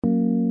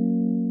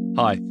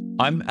Hi,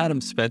 I'm Adam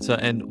Spencer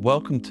and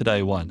welcome to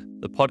Day One,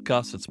 the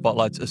podcast that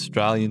spotlights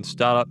Australian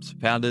startups,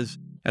 founders,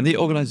 and the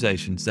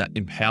organisations that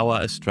empower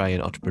Australian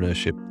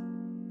entrepreneurship.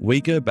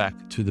 We go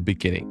back to the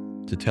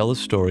beginning to tell the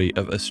story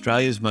of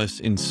Australia's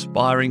most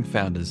inspiring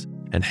founders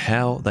and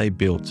how they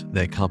built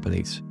their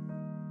companies.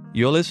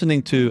 You're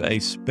listening to a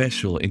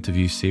special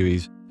interview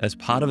series as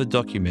part of a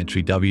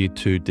documentary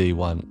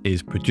W2D1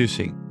 is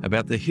producing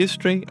about the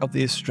history of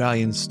the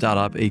Australian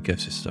startup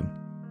ecosystem.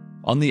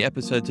 On the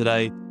episode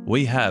today,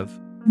 we have...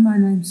 My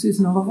name's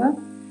Susan Oliver.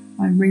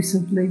 I'm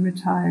recently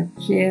retired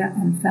chair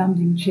and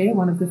founding chair,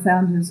 one of the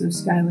founders of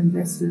Scale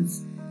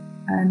Investors,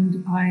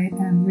 and I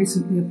am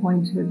recently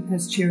appointed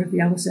as chair of the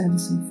Alice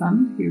Anderson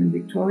Fund here in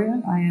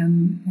Victoria. I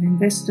am an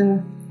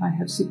investor. I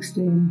have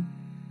 16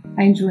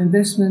 angel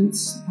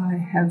investments. I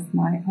have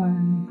my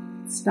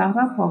own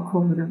startup. I'll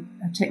call it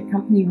a tech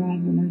company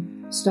rather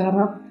than a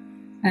startup.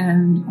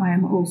 And I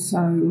am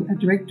also a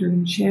director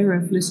and chair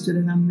of listed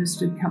and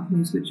unlisted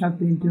companies, which I've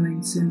been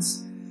doing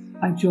since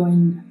I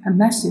joined a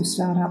massive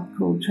startup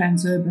called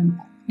Transurban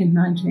in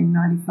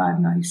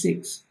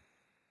 1995-96.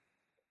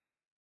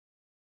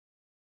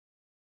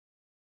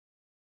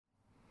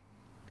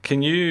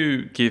 Can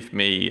you give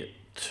me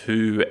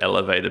two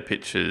elevator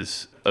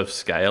pitches of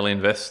Scale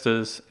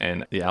Investors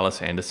and the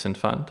Alice Anderson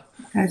Fund?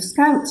 Okay,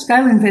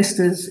 Scale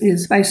Investors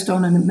is based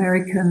on an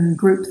American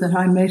group that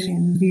I met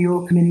in New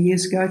York many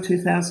years ago,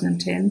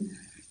 2010,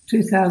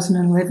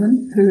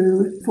 2011,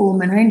 who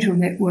form an angel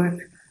network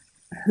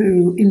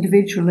who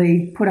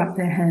individually put up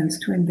their hands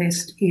to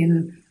invest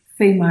in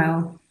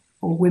female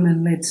or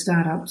women-led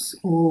startups,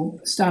 or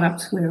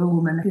startups where a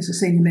woman is a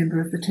senior member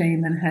of the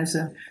team and has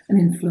an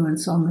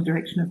influence on the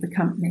direction of the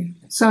company.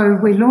 So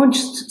we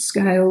launched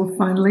Scale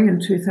finally in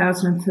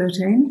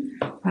 2013.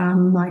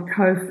 My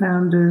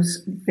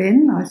co-founders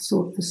then, I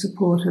sought the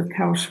support of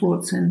Carol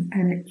Schwartz and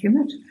Annette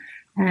Kimmett,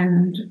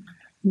 and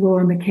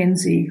Laura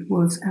McKenzie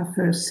was our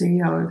first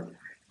CEO.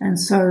 And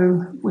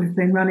so we've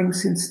been running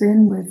since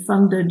then. We've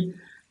funded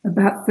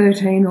about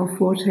 13 or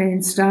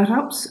 14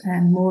 startups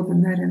and more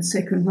than that in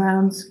second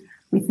rounds.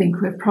 We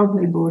think we've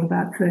probably brought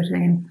about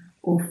 $13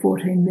 or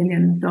 $14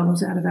 million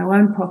out of our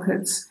own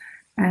pockets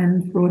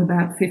and brought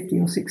about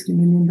 $50 or $60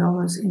 million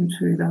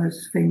into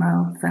those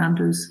female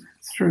founders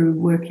through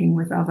working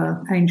with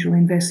other angel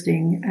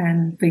investing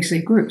and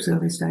VC groups,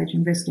 early stage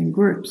investing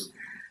groups.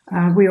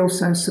 We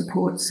also sit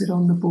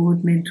on the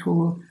board,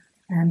 mentor,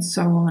 and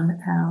so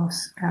on our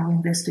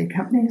investor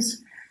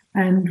companies.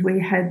 And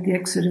we had the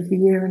exit of the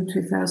year in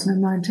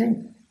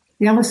 2019.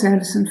 The Alice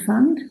Anderson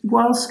Fund,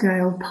 while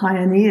Scale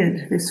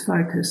pioneered this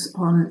focus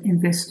on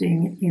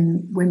investing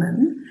in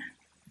women,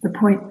 the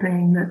point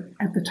being that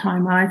at the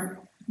time I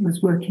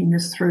was working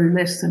this through,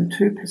 less than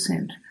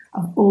 2%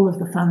 of all of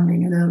the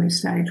funding at early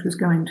stage was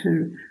going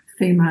to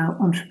female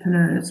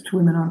entrepreneurs, to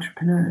women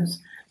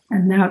entrepreneurs.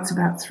 And now it's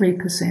about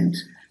 3%.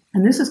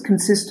 And this is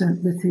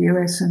consistent with the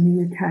US and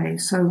the UK.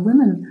 So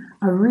women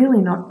are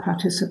really not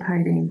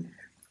participating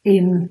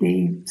in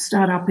the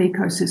startup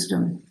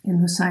ecosystem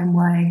in the same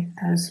way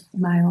as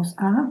males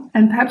are.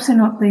 And perhaps they're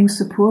not being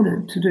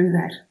supported to do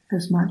that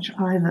as much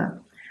either.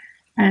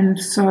 And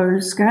so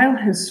Scale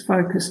has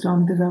focused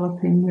on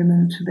developing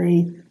women to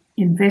be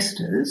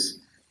investors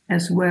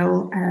as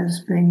well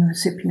as being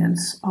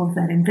recipients of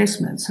that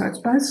investment. So it's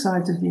both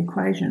sides of the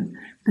equation,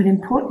 but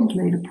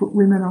importantly to put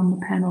women on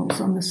the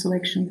panels, on the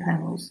selection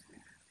panels,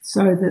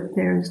 so that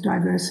there is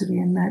diversity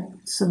in that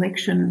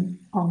selection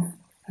of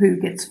who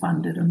gets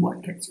funded and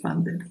what gets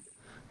funded.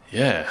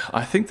 Yeah,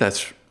 I think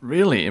that's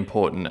really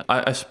important.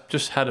 I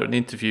just had an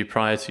interview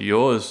prior to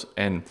yours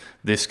and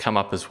this come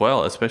up as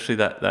well, especially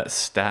that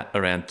stat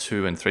around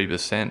 2 and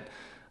 3%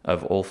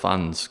 of all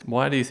funds.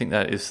 Why do you think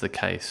that is the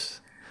case?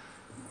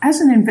 As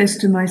an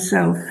investor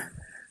myself,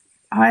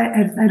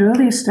 at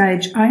earlier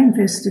stage, I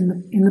invest in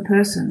the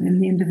person, in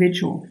the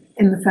individual,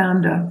 in the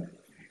founder.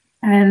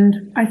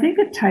 And I think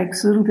it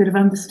takes a little bit of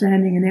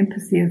understanding and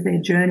empathy of their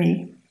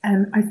journey.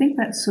 And I think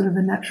that's sort of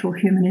a natural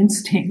human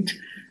instinct.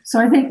 So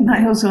I think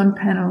males on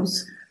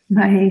panels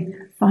may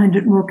find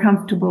it more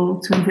comfortable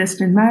to invest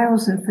in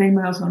males, and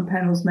females on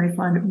panels may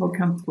find it more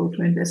comfortable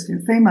to invest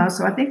in females.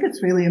 So I think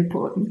it's really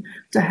important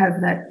to have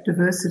that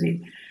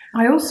diversity.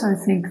 I also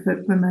think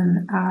that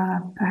women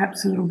are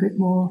perhaps a little bit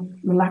more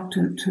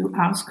reluctant to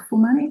ask for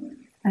money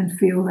and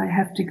feel they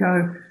have to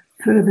go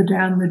further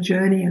down the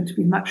journey and to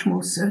be much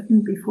more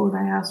certain before they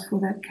ask for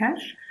that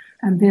cash.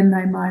 And then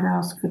they might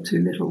ask for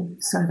too little.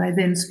 So they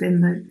then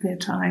spend their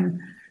time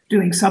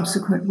doing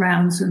subsequent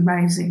rounds and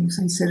raisings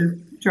instead of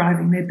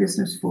driving their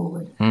business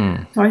forward.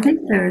 So I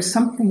think there is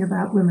something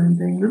about women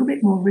being a little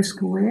bit more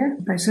risk aware.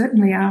 They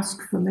certainly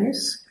ask for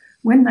less.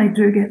 When they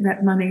do get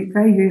that money,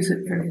 they use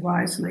it very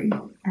wisely.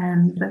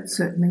 And that's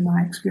certainly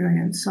my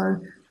experience.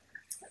 So,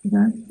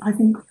 I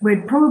think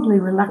we're probably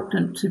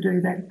reluctant to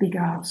do that big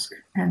ask.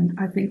 And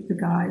I think the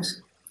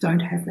guys don't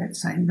have that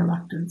same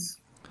reluctance.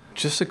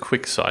 Just a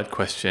quick side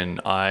question.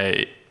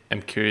 I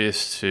am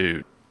curious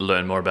to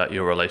learn more about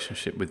your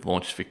relationship with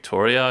Launch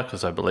Victoria,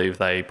 because I believe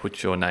they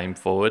put your name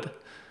forward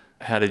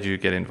How did you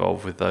get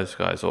involved with those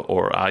guys,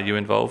 or are you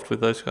involved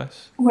with those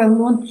guys? Well,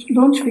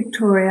 Launch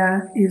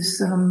Victoria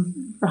is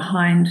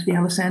behind the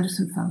Alice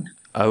Anderson Fund.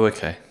 Oh,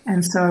 okay.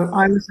 And so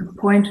I was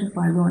appointed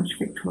by Launch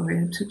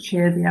Victoria to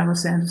chair the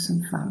Alice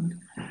Anderson Fund.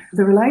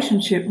 The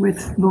relationship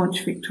with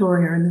Launch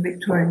Victoria and the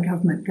Victorian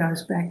government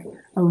goes back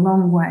a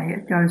long way.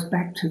 It goes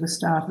back to the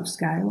start of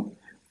Scale.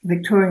 The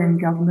Victorian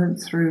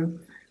government, through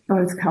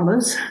both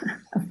colours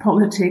of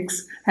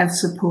politics, have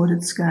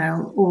supported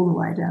Scale all the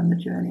way down the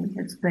journey.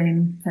 It's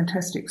been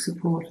fantastic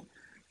support.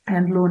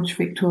 And Launch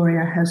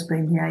Victoria has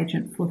been the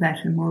agent for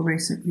that in more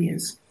recent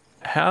years.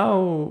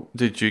 How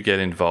did you get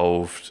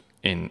involved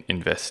in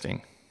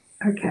investing?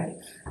 Okay,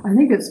 I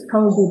think it's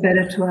probably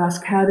better to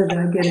ask, how did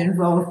I get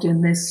involved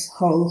in this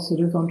whole sort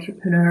of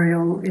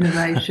entrepreneurial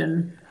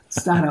innovation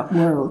startup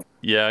world?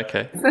 Yeah,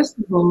 okay. First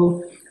of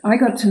all, I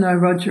got to know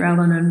Roger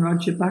Allen and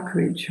Roger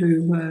Buckridge,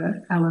 who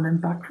were Allen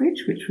and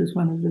Buckridge, which was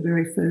one of the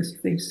very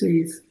first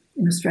VCs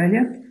in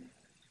Australia,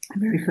 the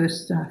very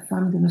first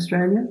fund in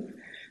Australia.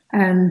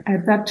 And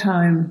at that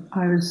time,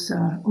 I was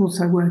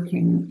also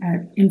working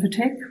at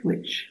Invitec,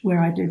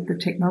 where I did the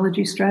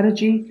technology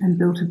strategy and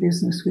built a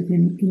business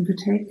within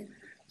Invitec.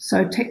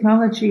 So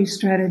technology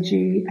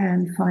strategy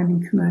and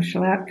finding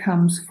commercial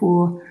outcomes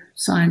for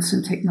science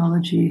and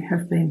technology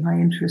have been my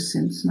interest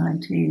since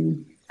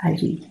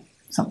 1980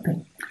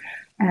 something.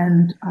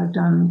 And I've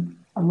done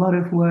a lot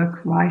of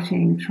work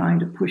writing, trying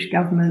to push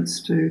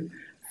governments to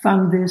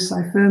fund this.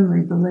 I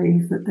firmly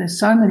believe that there's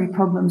so many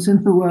problems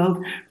in the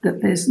world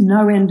that there's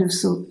no end of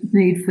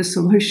need for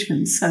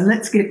solutions. So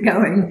let's get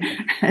going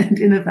and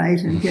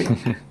innovate and get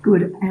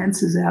good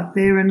answers out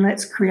there, and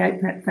let's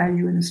create that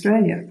value in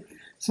Australia.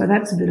 So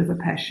that's a bit of a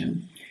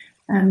passion.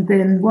 And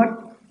then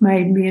what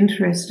made me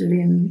interested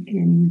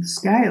in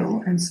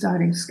Scale and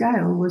starting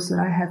Scale was that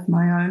I have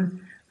my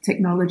own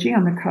technology.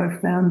 I'm a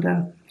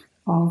co-founder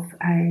of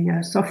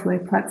a software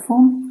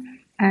platform.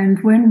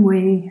 And when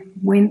we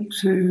went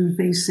to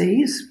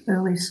VCs,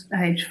 early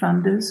stage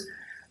funders,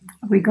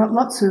 we got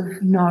lots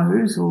of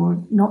no's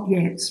or not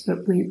yets,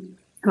 but we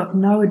got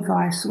no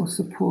advice or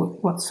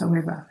support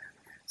whatsoever.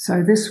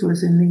 So this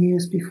was in the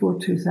years before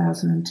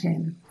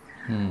 2010.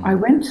 I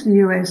went to the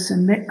US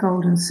and met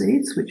Golden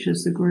Seeds, which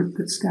is the group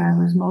that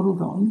Scale is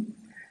modelled on,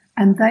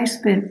 and they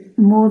spent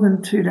more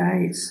than 2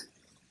 days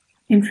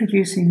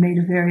introducing me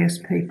to various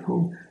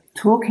people,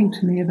 talking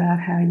to me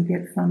about how you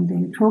get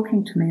funding,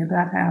 talking to me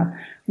about how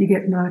you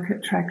get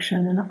market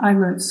traction. And I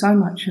learned so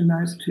much in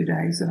those 2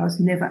 days that I was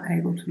never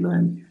able to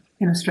learn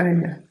in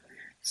Australia.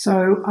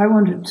 So I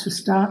wanted to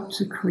start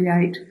to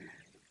create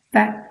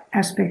that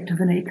aspect of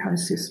an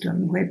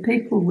ecosystem where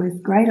people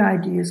with great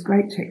ideas,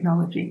 great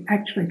technology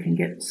actually can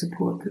get the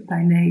support that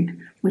they need,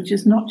 which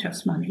is not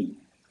just money.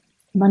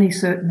 Money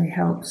certainly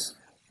helps,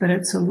 but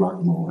it's a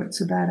lot more.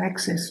 It's about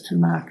access to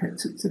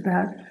markets. It's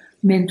about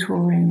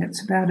mentoring.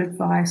 It's about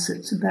advice.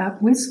 It's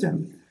about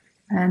wisdom.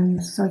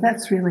 And so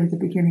that's really the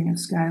beginning of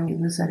Scale,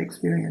 was that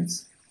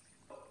experience.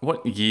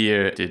 What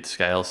year did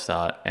Scale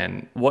start,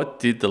 and what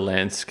did the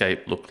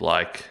landscape look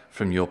like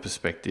from your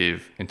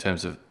perspective in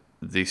terms of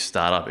the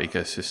startup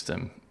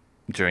ecosystem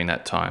during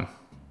that time?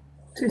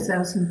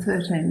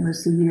 2013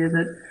 was the year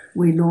that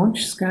we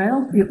launched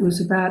Scale. It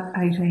was about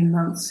 18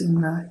 months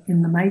in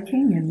the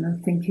making, in the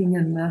thinking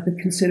and the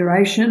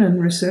consideration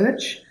and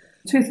research.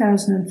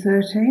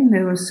 2013,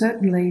 there was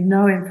certainly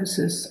no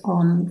emphasis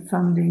on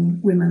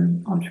funding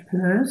women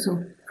entrepreneurs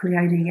or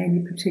creating any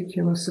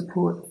particular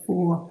support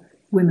for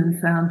women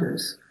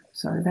founders.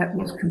 So that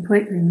was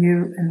completely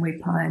new, and we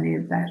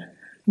pioneered that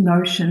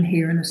notion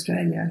here in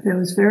Australia. There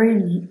was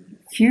very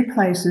few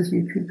places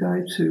you could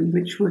go to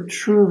which were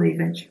truly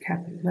venture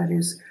capital, that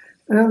is,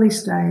 early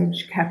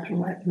stage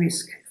capital at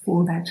risk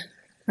for that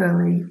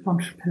early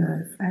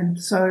entrepreneur. And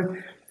so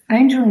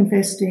angel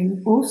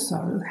investing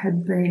also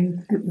had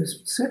been, it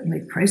was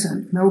certainly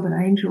present.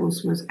 Melbourne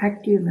Angels was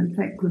active, and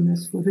thank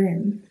goodness for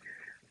them.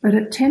 But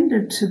it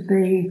tended to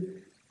be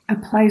a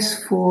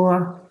place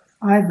for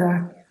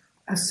either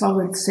a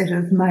solid set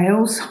of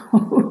males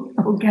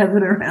or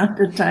gathered around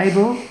a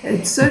table.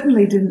 It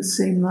certainly didn't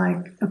seem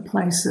like a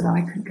place that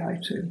I could go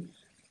to.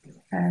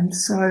 And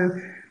so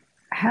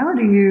how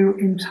do you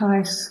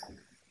entice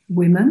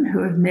women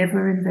who have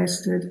never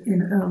invested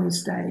in early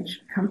stage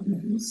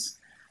companies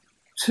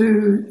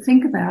to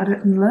think about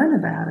it and learn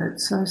about it?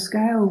 So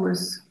Scale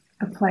was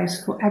a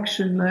place for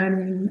action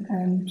learning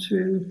and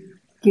to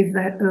give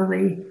that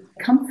early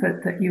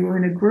comfort that you were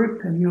in a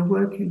group and you're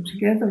working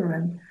together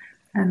and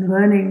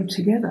learning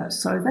together.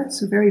 So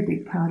that's a very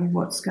big part of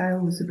what Scale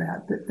was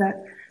about,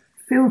 that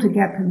filled a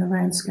gap in the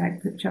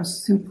landscape that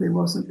just simply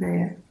wasn't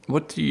there.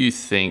 What do you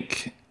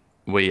think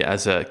we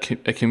as a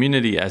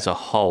community as a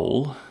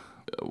whole,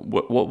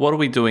 what are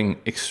we doing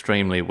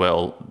extremely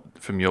well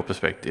from your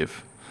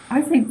perspective?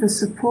 I think the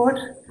support,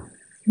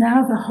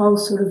 now the whole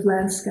sort of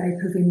landscape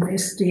of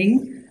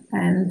investing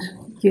and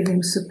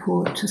giving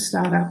support to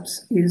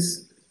startups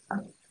is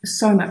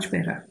so much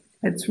better.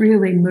 It's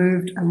really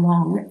moved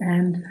along,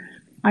 and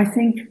I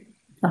think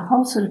the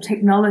whole sort of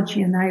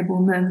technology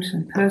enablement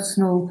and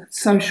personal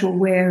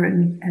socialware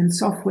and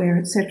software,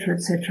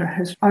 etc.,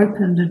 has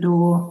opened a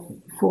door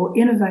for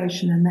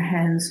innovation in the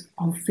hands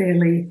of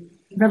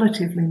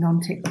relatively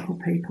non-technical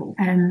people.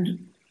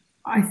 And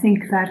I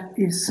think that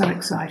is so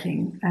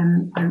exciting,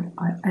 and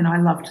I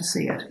love to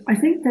see it. I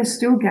think there's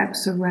still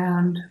gaps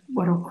around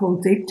what I'll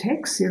call deep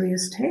tech,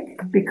 serious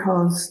tech,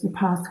 because the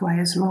pathway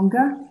is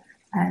longer.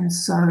 And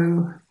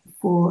so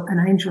for an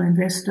angel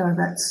investor,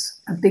 that's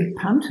a big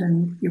punt,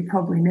 and you'll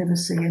probably never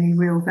see any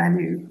real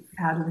value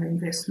out of an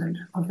investment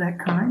of that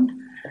kind.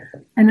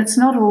 And it's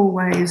not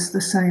always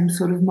the same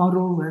sort of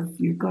model of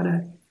you've got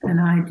an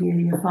idea,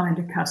 you find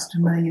a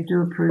customer, you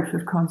do a proof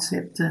of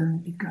concept,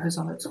 and it goes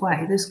on its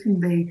way. This can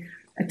be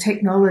a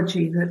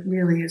technology that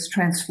really is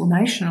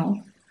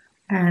transformational,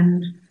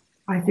 and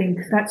I think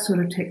that sort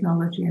of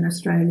technology in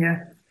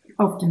Australia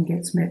often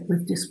gets met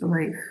with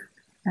disbelief.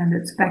 And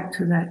it's back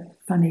to that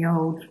funny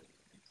old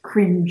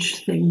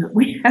cringe thing that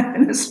we have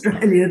in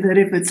Australia, that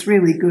if it's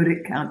really good,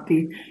 it can't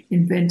be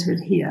invented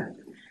here.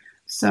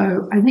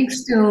 So I think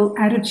still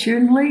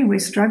attitudinally we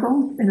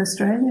struggle in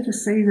Australia to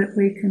see that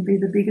we can be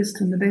the biggest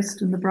and the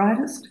best and the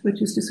brightest,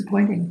 which is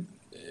disappointing.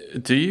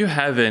 Do you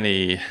have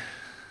any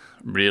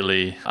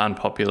really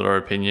unpopular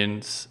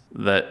opinions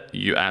that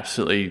you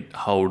absolutely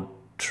hold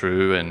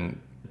true and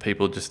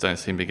people just don't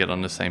seem to get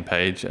on the same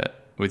page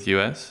with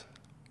US?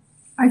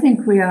 I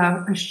think we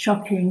are a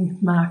shocking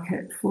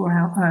market for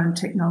our own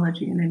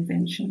technology and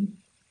invention,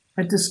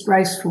 a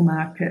disgraceful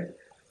market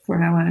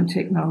for our own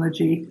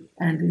technology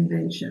and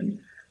invention.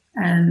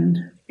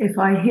 And if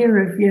I hear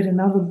of yet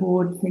another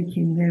board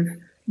thinking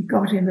they've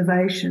got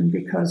innovation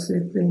because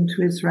they've been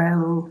to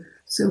Israel or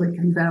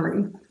Silicon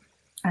Valley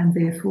and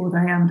therefore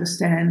they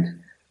understand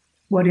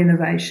what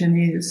innovation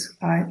is,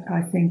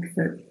 I think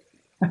that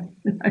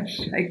I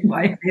shake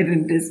my head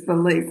in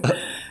disbelief.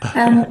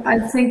 And I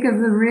think of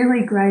the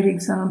really great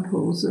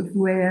examples of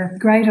where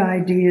great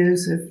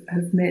ideas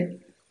have met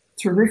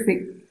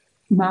terrific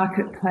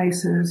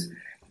marketplaces,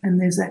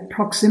 and there's that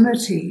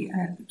proximity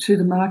to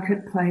the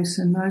marketplace,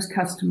 and those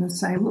customers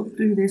say, look,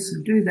 do this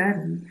and do that,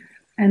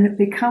 and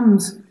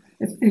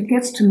it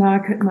gets to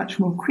market much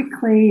more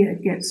quickly,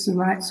 it gets the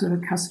right sort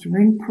of customer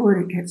input,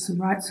 it gets the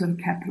right sort of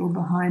capital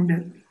behind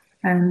it,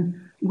 and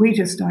we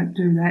just don't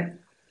do that.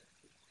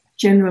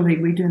 Generally,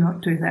 we do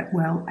not do that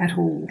well at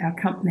all. Our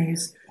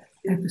companies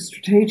at the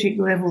strategic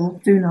level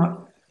do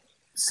not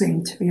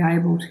seem to be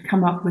able to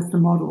come up with the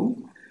model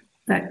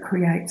that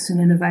creates an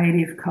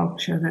innovative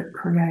culture, that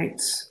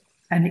creates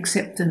an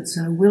acceptance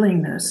and a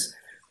willingness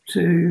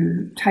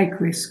to take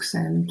risks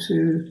and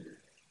to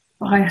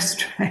buy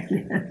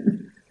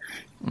Australian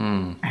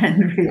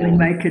and really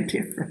make a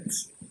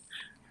difference.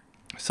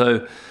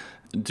 So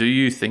do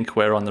you think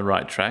we're on the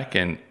right track?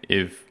 And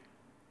if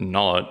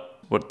not,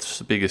 what's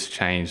the biggest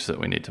change that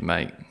we need to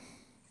make?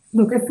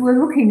 Look, if we're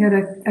looking at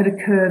a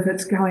curve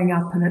that's going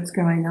up and it's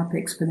going up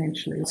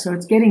exponentially, so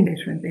it's getting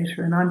better and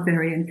better, and I'm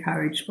very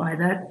encouraged by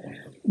that.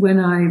 When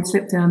I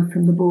stepped down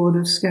from the board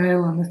of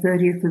Scale on the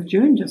 30th of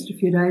June, just a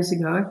few days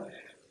ago,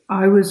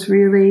 I was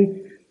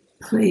really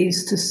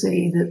pleased to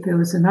see that there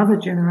was another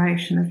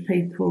generation of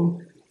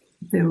people.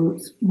 There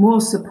was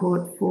more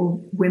support for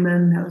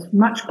women. There was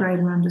much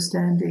greater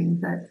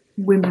understanding that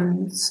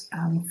women's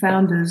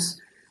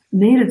founders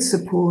needed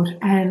support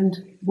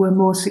and were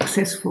more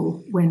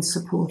successful when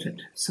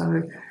supported.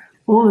 So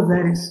all of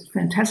that is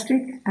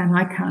fantastic, and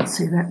I can't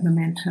see that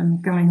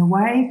momentum going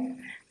away.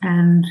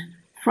 And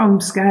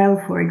from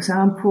Scale, for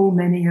example,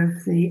 many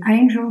of the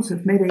angels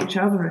have met each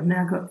other and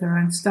now got their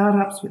own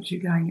startups, which are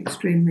going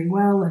extremely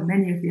well, and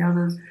many of the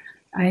other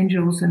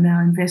angels are now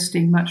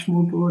investing much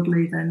more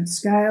broadly than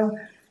Scale.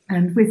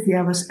 And with the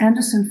Alice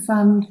Anderson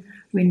Fund,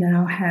 we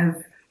now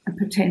have a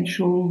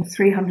potential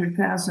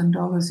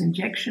 $300,000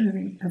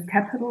 injection of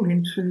capital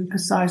into a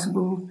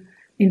sizable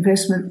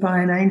investment by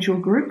an angel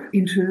group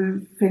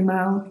into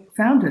female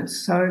founders.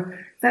 So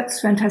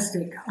that's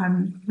fantastic.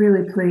 I'm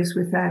really pleased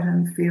with that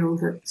and feel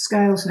that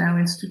Scale's now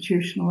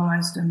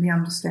institutionalised and the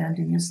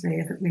understanding is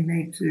there that we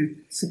need to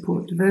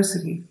support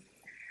diversity.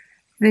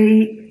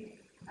 The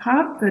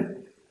part that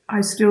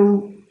I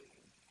still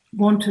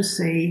want to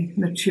see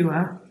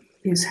mature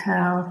is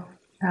how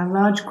our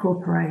large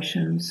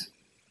corporations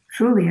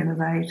truly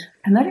innovate,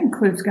 and that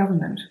includes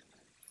government,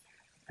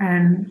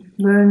 and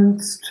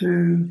learns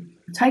to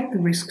take the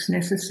risks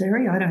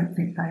necessary. I don't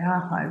think they are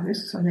high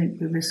risks. I think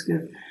the risk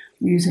of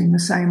using the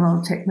same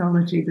old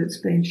technology that's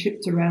been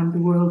shipped around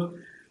the world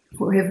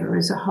forever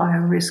is a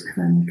higher risk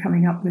than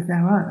coming up with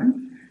our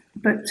own.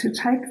 But to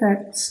take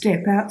that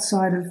step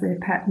outside of their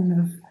pattern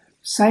of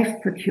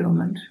safe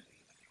procurement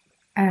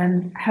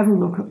and have a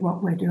look at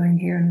what we're doing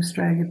here in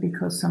Australia,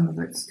 because some of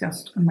it's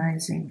just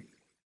amazing.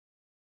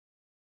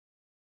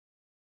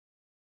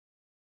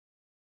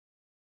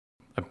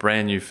 A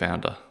brand new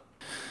founder,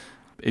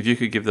 if you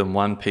could give them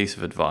one piece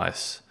of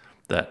advice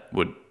that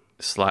would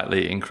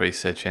slightly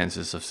increase their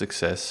chances of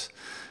success,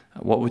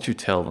 what would you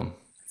tell them?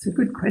 It's a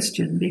good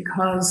question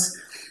because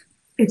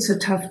it's a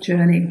tough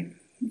journey.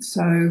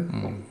 So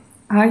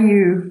are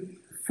you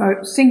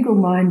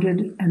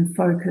single-minded and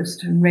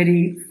focused and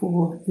ready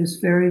for this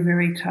very,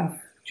 very tough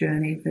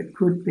journey that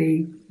could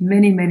be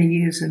many, many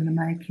years in the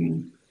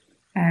making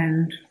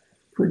and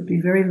could be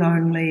very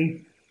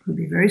lonely, could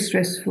be very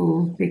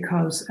stressful,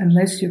 because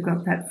unless you've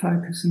got that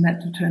focus and that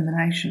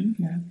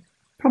determination,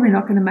 probably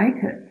not going to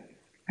make it.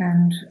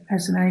 And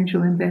as an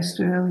angel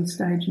investor, early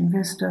stage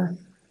investor,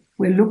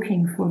 we're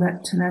looking for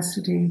that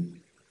tenacity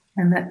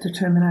and that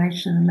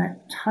determination and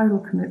that total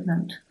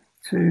commitment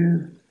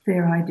to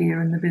their idea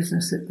and the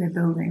business that they're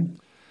building.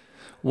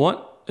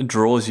 What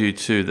draws you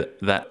to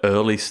that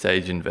early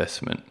stage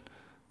investment?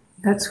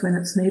 That's when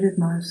it's needed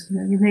most.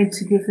 You need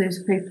to give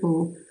these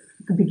people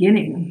the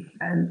beginning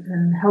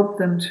and help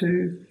them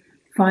to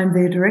find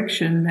their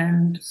direction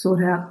and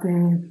sort out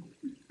their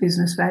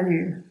business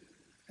value.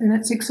 And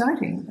it's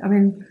exciting. I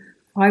mean,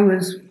 I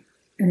was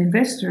an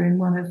investor in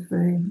one of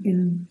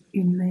in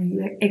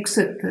the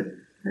exit that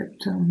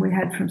we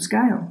had from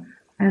Scale.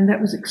 And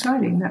that was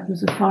exciting. That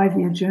was a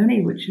 5-year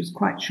journey, which is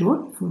quite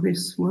short for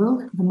this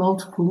world. The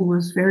multiple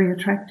was very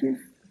attractive.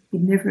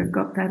 You'd never have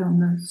got that on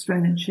the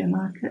Australian share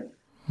market.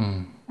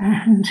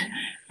 And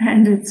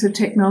it's a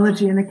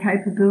technology and a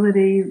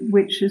capability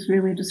which is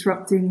really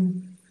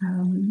disrupting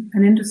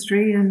an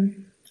industry,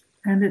 and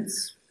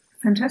it's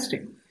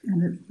fantastic.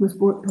 And it was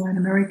bought by an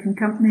American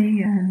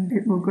company, and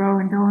it will grow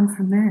and go on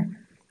from there.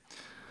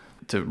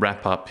 To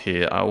wrap up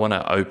here, I want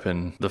to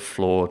open the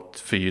floor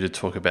for you to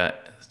talk about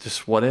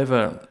just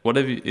whatever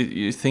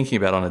you're thinking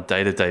about on a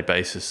day-to-day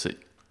basis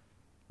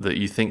that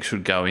you think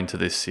should go into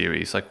this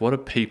series. Like, what do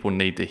people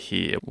need to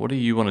hear? What do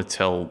you want to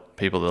tell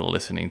people that are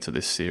listening to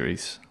this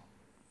series?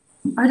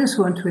 I just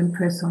want to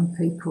impress on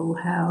people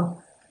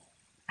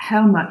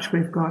how much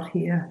we've got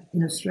here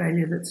in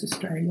Australia that's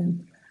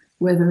Australian.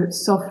 Whether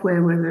it's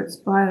software, whether it's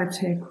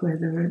biotech,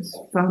 whether it's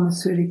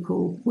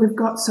pharmaceutical, we've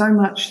got so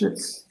much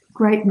that's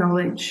great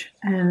knowledge,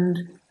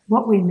 and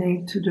what we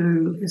need to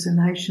do as a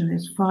nation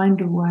is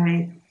find a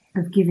way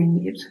of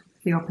giving it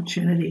the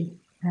opportunity.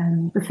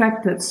 And the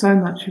fact that so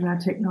much of our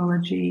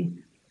technology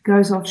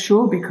goes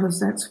offshore, because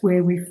that's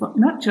where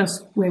not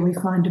just where we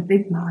find a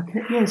big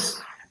market,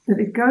 yes, but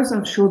it goes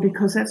offshore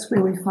because that's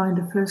where we find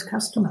a first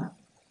customer.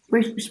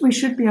 We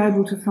should be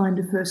able to find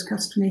a first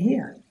customer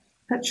here.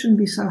 That shouldn't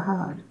be so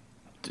hard.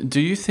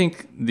 Do you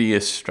think the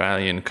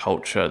Australian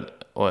culture,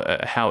 or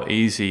how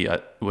easy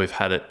we've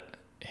had it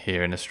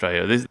here in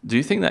Australia, do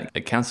you think that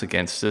it counts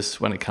against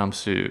us when it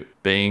comes to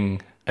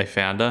being a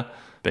founder,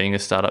 being a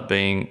startup,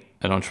 being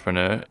an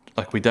entrepreneur?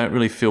 Like, we don't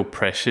really feel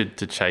pressured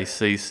to chase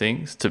these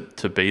things,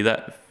 to be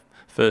that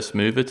first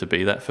mover, to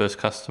be that first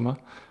customer?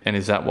 And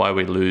is that why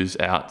we lose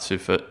out to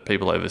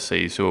people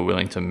overseas who are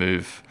willing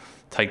to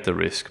take the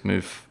risk,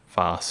 move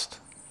fast?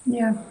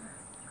 Yeah,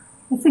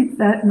 I think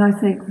that, and I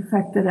think the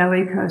fact that our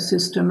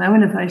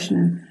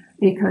innovation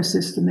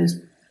ecosystem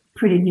is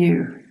pretty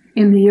new.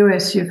 In the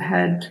US, you've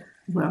had,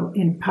 well,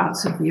 in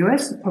parts of the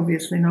US,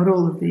 obviously not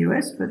all of the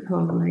US, but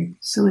probably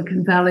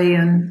Silicon Valley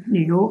and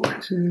New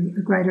York to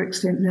a greater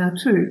extent now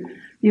too,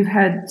 you've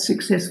had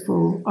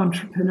successful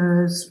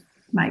entrepreneurs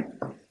make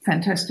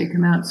fantastic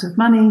amounts of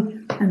money,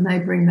 and they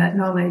bring that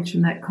knowledge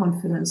and that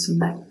confidence and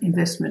that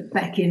investment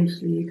back into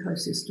the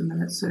ecosystem,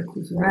 and it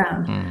circles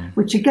around,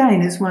 which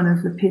again is one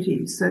of the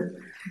pities, that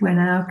when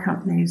our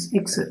companies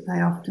exit, they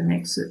often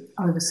exit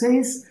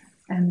overseas,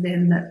 and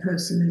then that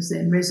person is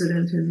then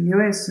resident in the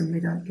US, and we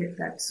don't get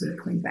that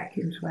circling back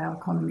into our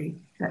economy,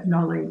 that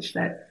knowledge,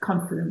 that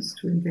confidence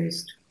to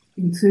invest,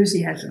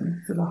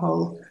 enthusiasm for the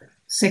whole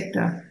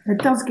sector. It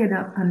does get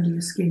up under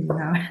your skin,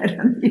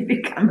 and you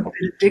become a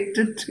bit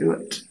addicted to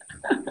it.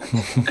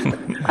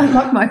 I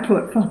love my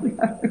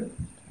portfolio.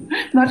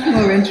 Much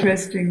more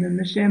interesting than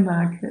the share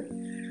market.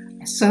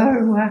 So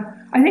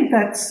I think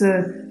that's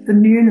the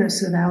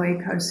newness of our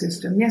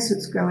ecosystem. Yes,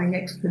 it's growing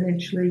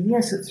exponentially.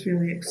 Yes, it's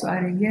really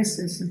exciting. Yes,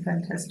 there's some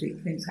fantastic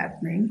things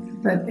happening,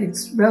 but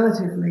it's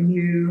relatively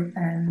new,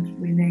 and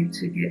we need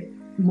to get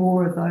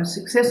more of those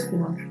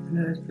successful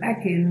entrepreneurs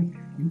back in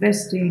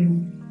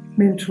investing,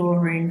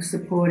 mentoring,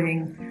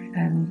 supporting,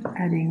 and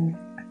adding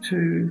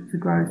to the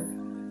growth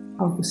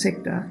of the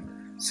sector.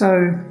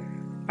 So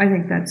I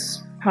think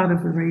that's part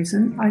of the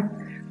reason.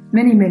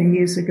 Many, many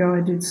years ago,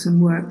 I did some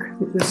work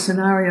that was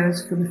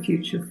scenarios for the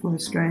future for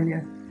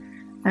Australia.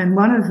 And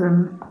one of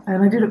them,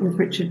 and I did it with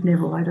Richard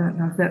Neville, I don't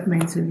know if that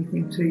means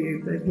anything to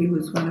you, but he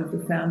was one of the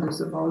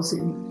founders of Oz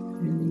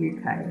in the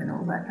UK, and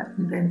all that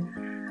happened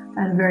then,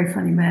 and a very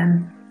funny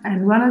man.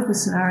 And one of the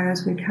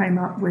scenarios we came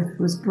up with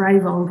was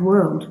Brave Old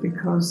World,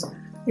 because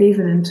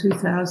even in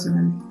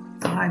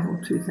 2005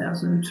 or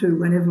 2002,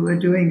 whenever we're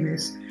doing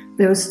this,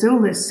 there was still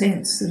this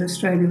sense that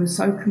Australia was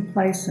so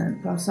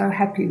complacent, they were so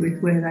happy with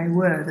where they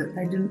were, that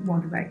they didn't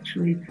want to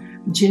actually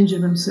ginger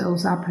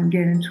themselves up and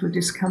get into a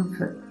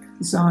discomfort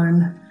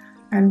zone.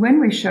 And when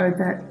we showed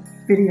that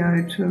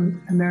video to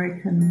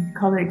American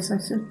colleagues, they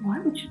said, "Why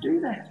would you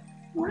do that?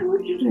 Why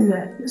would you do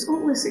that? There's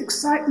all this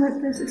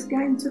excitement, there's this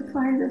game to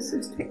play, there's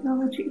this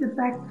technology to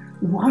back.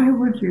 Why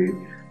would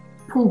you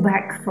pull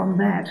back from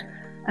that?"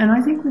 And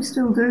I think we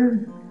still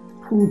do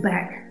pull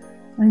back.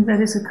 I think that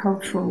is a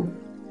cultural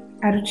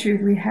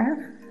attitude we have.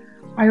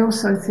 I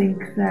also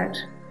think that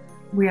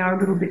we are a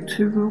little bit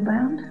too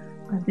rule-bound.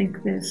 I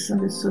think there's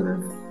this sort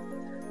of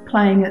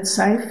playing it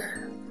safe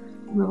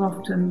will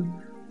often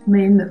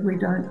mean that we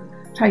don't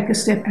take a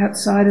step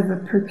outside of a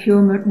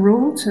procurement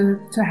rule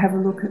to have a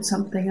look at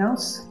something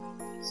else.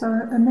 So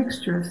a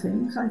mixture of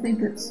things. I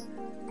think it's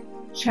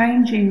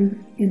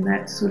changing in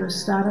that sort of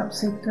startup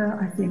sector.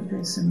 I think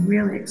there's some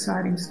really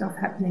exciting stuff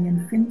happening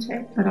in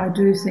fintech, but I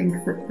do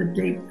think that the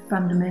deep,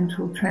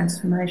 fundamental,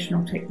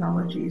 transformational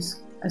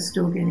technologies are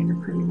still getting a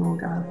pretty raw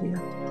go here.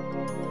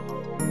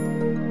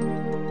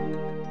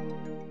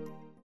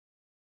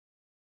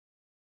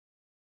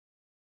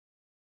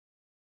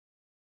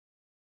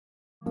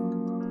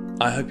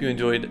 I hope you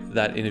enjoyed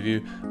that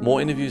interview.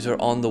 More interviews are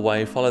on the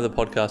way. Follow the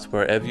podcast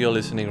wherever you're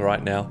listening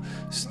right now.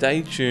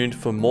 Stay tuned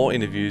for more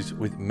interviews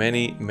with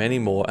many, many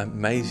more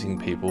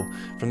amazing people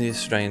from the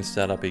Australian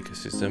startup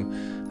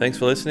ecosystem. Thanks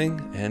for listening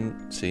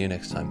and see you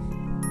next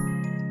time.